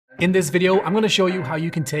In this video, I'm going to show you how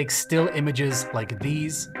you can take still images like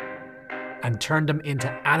these and turn them into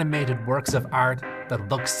animated works of art that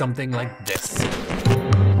look something like this.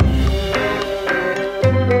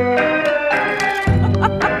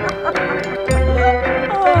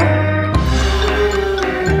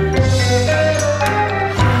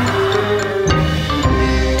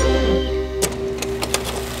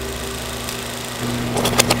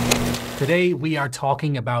 Today we are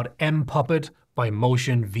talking about Mpuppet by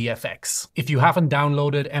Motionvfx. If you haven't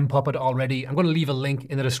downloaded Mpuppet already, I'm going to leave a link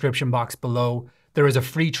in the description box below. There is a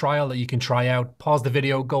free trial that you can try out. Pause the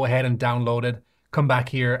video, go ahead and download it. Come back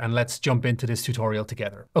here and let's jump into this tutorial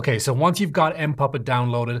together. Okay, so once you've got Mpuppet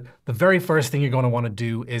downloaded, the very first thing you're going to want to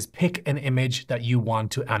do is pick an image that you want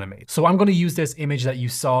to animate. So I'm going to use this image that you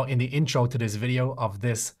saw in the intro to this video of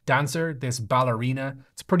this dancer, this ballerina.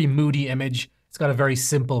 It's a pretty moody image. It's got a very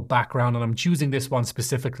simple background, and I'm choosing this one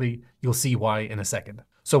specifically. You'll see why in a second.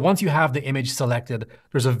 So once you have the image selected,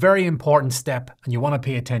 there's a very important step, and you want to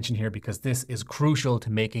pay attention here because this is crucial to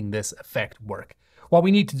making this effect work. What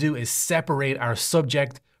we need to do is separate our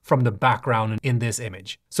subject from the background in this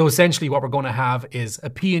image. So essentially what we're going to have is a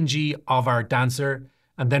PNG of our dancer,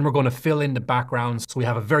 and then we're going to fill in the background so we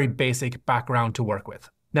have a very basic background to work with.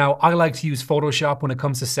 Now, I like to use Photoshop when it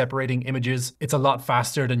comes to separating images. It's a lot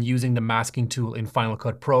faster than using the masking tool in Final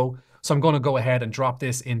Cut Pro. So I'm going to go ahead and drop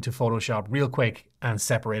this into Photoshop real quick and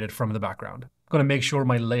separate it from the background. I'm going to make sure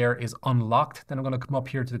my layer is unlocked. Then I'm going to come up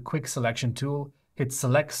here to the quick selection tool, hit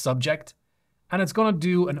select subject, and it's going to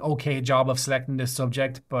do an okay job of selecting this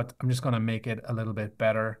subject, but I'm just going to make it a little bit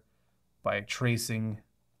better by tracing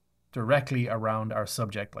directly around our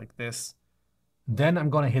subject like this. Then I'm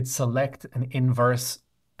going to hit select and inverse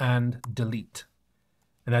and delete.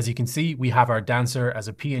 And as you can see, we have our dancer as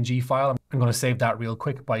a PNG file. I'm going to save that real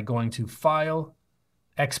quick by going to File,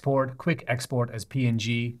 Export, Quick Export as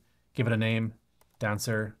PNG, give it a name,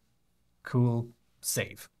 dancer, cool,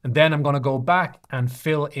 save. And then I'm going to go back and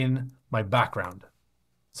fill in my background.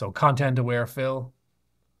 So content aware fill.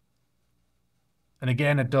 And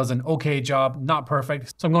again, it does an okay job, not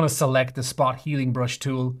perfect. So I'm going to select the spot healing brush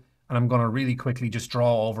tool, and I'm going to really quickly just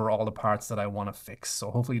draw over all the parts that I want to fix. So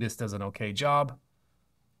hopefully this does an okay job.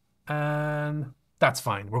 And that's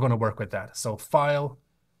fine. We're going to work with that. So File,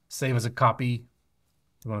 Save as a copy.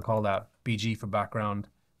 We're going to call that BG for background.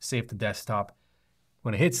 Save to desktop.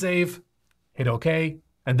 I'm going to hit Save, hit OK.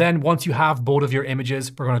 And then once you have both of your images,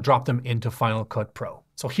 we're going to drop them into Final Cut Pro.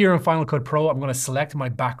 So here in Final Cut Pro, I'm going to select my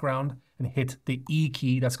background and hit the E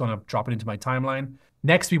key. That's going to drop it into my timeline.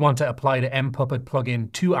 Next, we want to apply the Mpuppet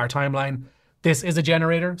plugin to our timeline. This is a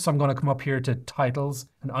generator, so I'm going to come up here to titles,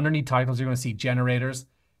 and underneath titles, you're going to see generators.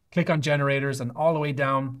 Click on generators and all the way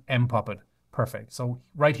down, Mpuppet. Perfect. So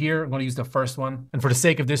right here, I'm going to use the first one. And for the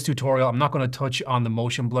sake of this tutorial, I'm not going to touch on the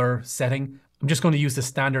motion blur setting. I'm just going to use the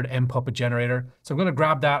standard Mpuppet generator. So I'm going to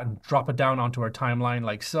grab that and drop it down onto our timeline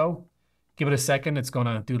like so. Give it a second. It's going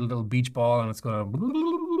to do the little beach ball and it's going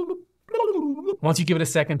to... Once you give it a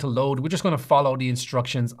second to load, we're just going to follow the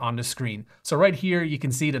instructions on the screen. So right here, you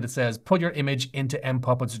can see that it says, put your image into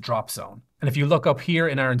Mpuppet's drop zone. And if you look up here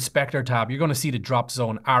in our inspector tab, you're going to see the drop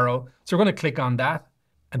zone arrow. So we're going to click on that.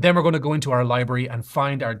 And then we're going to go into our library and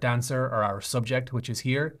find our dancer or our subject, which is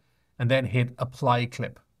here, and then hit apply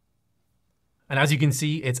clip. And as you can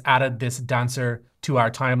see, it's added this dancer to our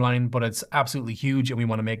timeline, but it's absolutely huge and we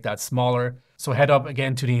want to make that smaller. So head up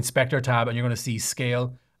again to the inspector tab and you're going to see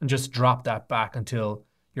scale. And just drop that back until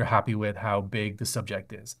you're happy with how big the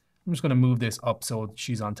subject is. I'm just going to move this up so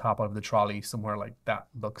she's on top of the trolley somewhere like that.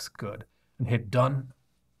 Looks good. And hit done.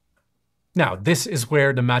 Now, this is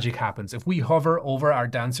where the magic happens. If we hover over our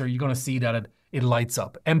dancer, you're going to see that it lights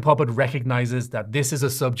up. Mpuppet recognizes that this is a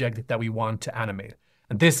subject that we want to animate.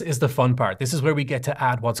 And this is the fun part. This is where we get to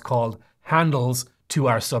add what's called handles to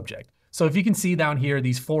our subject. So if you can see down here,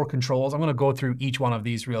 these 4 controls, I'm going to go through each one of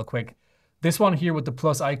these real quick. This one here with the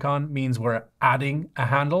plus icon means we're adding a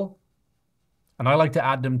handle. And I like to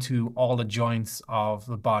add them to all the joints of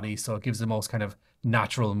the body so it gives the most kind of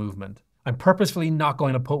natural movement. I'm purposefully not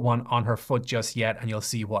going to put one on her foot just yet, and you'll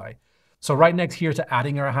see why. So right next here to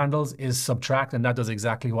adding our handles is subtract, and that does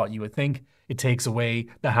exactly what you would think. It takes away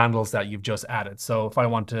the handles that you've just added. So if I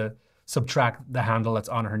want to subtract the handle that's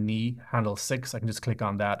on her knee, handle 6, I can just click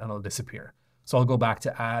on that and it'll disappear. So I'll go back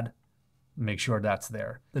to add. Make sure that's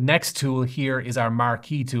there. The next tool here is our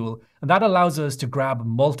marquee tool, and that allows us to grab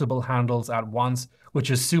multiple handles at once, which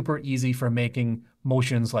is super easy for making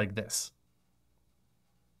motions like this.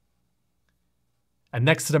 And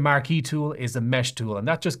next to the marquee tool is the mesh tool, and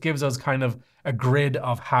that just gives us kind of a grid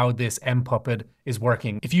of how this Mpuppet is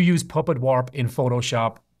working. If you use Puppet Warp in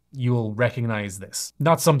Photoshop, you'll recognize this.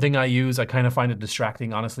 Not something I use. I kind of find it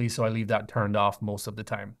distracting, honestly, so I leave that turned off most of the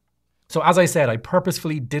time. So as I said, I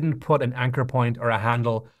purposefully didn't put an anchor point or a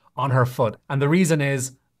handle on her foot. And the reason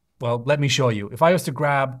is, well, let me show you. If I was to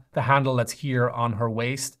grab the handle that's here on her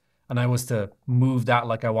waist and I was to move that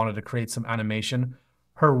like I wanted to create some animation,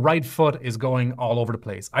 her right foot is going all over the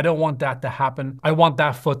place. I don't want that to happen. I want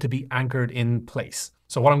that foot to be anchored in place.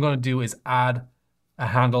 So what I'm going to do is add a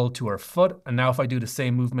handle to her foot. And now if I do the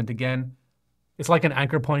same movement again, it's like an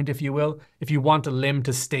anchor point, if you will. If you want a limb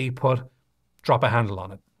to stay put, drop a handle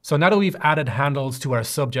on it. So now that we've added handles to our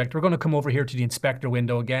subject, we're going to come over here to the inspector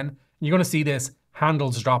window again. And you're going to see this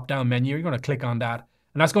handles drop down menu. You're going to click on that.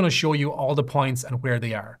 And that's going to show you all the points and where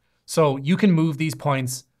they are. So you can move these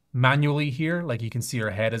points manually here. Like you can see her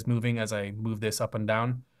head is moving as I move this up and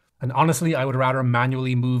down. And honestly, I would rather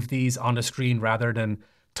manually move these on the screen rather than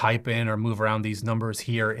type in or move around these numbers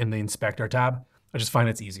here in the inspector tab. I just find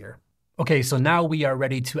it's easier. Okay, so now we are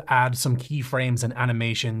ready to add some keyframes and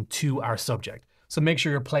animation to our subject. So make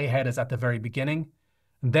sure your playhead is at the very beginning.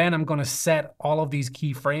 And then I'm going to set all of these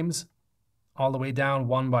keyframes all the way down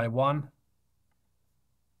one by one.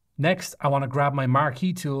 Next, I want to grab my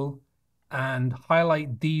marquee tool and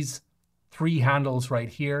highlight these 3 handles right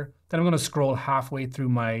here. Then I'm going to scroll halfway through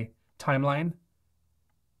my timeline.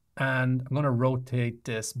 And I'm going to rotate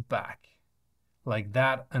this back like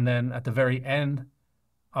that. And then at the very end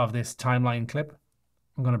of this timeline clip,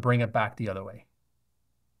 I'm going to bring it back the other way.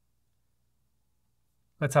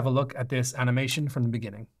 Let's have a look at this animation from the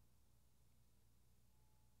beginning.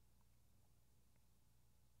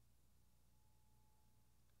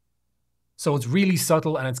 So it's really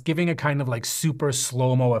subtle and it's giving a kind of like super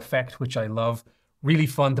slow-mo effect, which I love. Really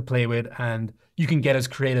fun to play with, and you can get as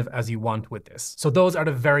creative as you want with this. So those are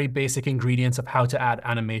the very basic ingredients of how to add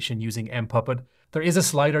animation using Mpuppet. There is a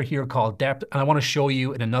slider here called depth, and I want to show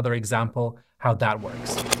you in another example how that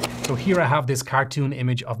works. So here I have this cartoon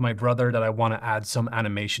image of my brother that I want to add some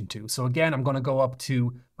animation to. So again, I'm going to go up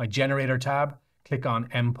to my generator tab, click on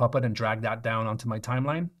Mpuppet and drag that down onto my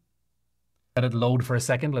timeline. Let it load for a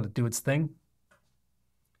second, let it do its thing.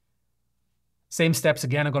 Same steps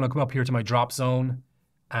again, I'm going to come up here to my drop zone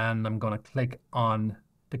and I'm going to click on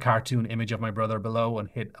the cartoon image of my brother below and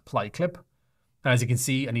hit apply clip. And as you can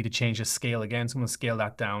see, I need to change the scale again. So I'm going to scale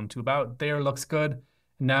that down to about there, looks good.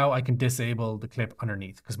 Now I can disable the clip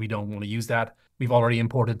underneath because we don't want to use that. We've already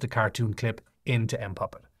imported the cartoon clip into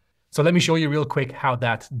Mpuppet. So let me show you real quick how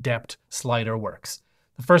that depth slider works.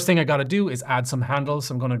 The first thing I got to do is add some handles.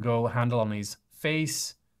 So I'm going to go handle on his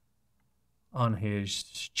face, on his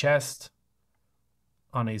chest,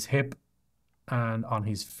 on his hip, and on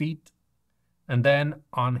his feet, and then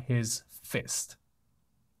on his fist.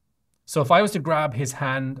 So if I was to grab his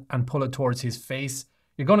hand and pull it towards his face,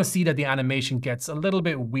 you're going to see that the animation gets a little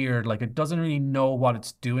bit weird, like it doesn't really know what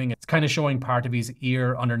it's doing. It's kind of showing part of his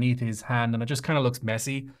ear underneath his hand, and it just kind of looks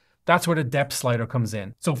messy. That's where the depth slider comes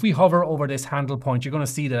in. So if we hover over this handle point, you're going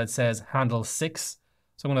to see that it says handle 6.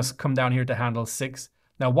 So I'm going to come down here to handle 6.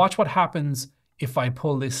 Now watch what happens if I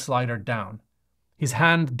pull this slider down. His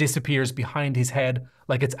hand disappears behind his head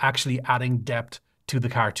like it's actually adding depth to the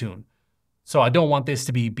cartoon. So I don't want this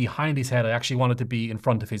to be behind his head. I actually want it to be in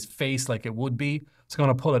front of his face like it would be. So I'm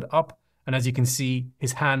going to pull it up. And as you can see,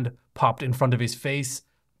 his hand popped in front of his face.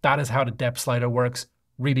 That is how the depth slider works.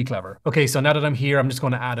 Really clever. Okay, so now that I'm here, I'm just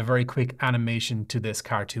going to add a very quick animation to this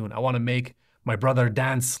cartoon. I want to make my brother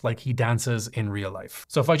dance like he dances in real life.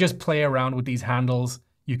 So if I just play around with these handles,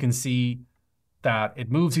 you can see that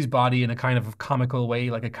it moves his body in a kind of comical way,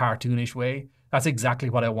 like a cartoonish way. That's exactly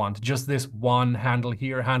what I want. Just this one handle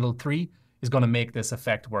here, handle 3, is going to make this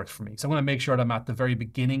effect work for me. So I'm going to make sure that I'm at the very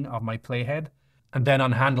beginning of my playhead. And then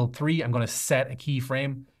on handle 3, I'm going to set a keyframe.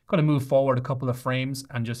 I'm going to move forward a couple of frames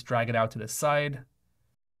and just drag it out to the side.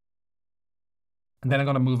 And then I'm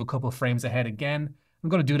going to move a couple of frames ahead again. I'm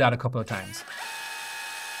going to do that a couple of times.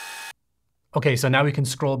 Okay, so now we can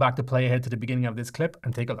scroll back the playhead to the beginning of this clip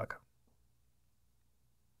and take a look.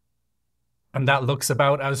 And that looks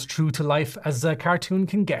about as true to life as a cartoon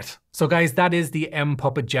can get. So guys, that is the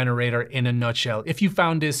Mpuppet generator in a nutshell. If you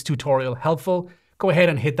found this tutorial helpful, go ahead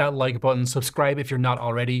and hit that like button, subscribe if you're not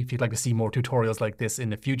already, if you'd like to see more tutorials like this in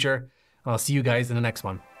the future. I'll see you guys in the next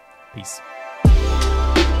one. Peace.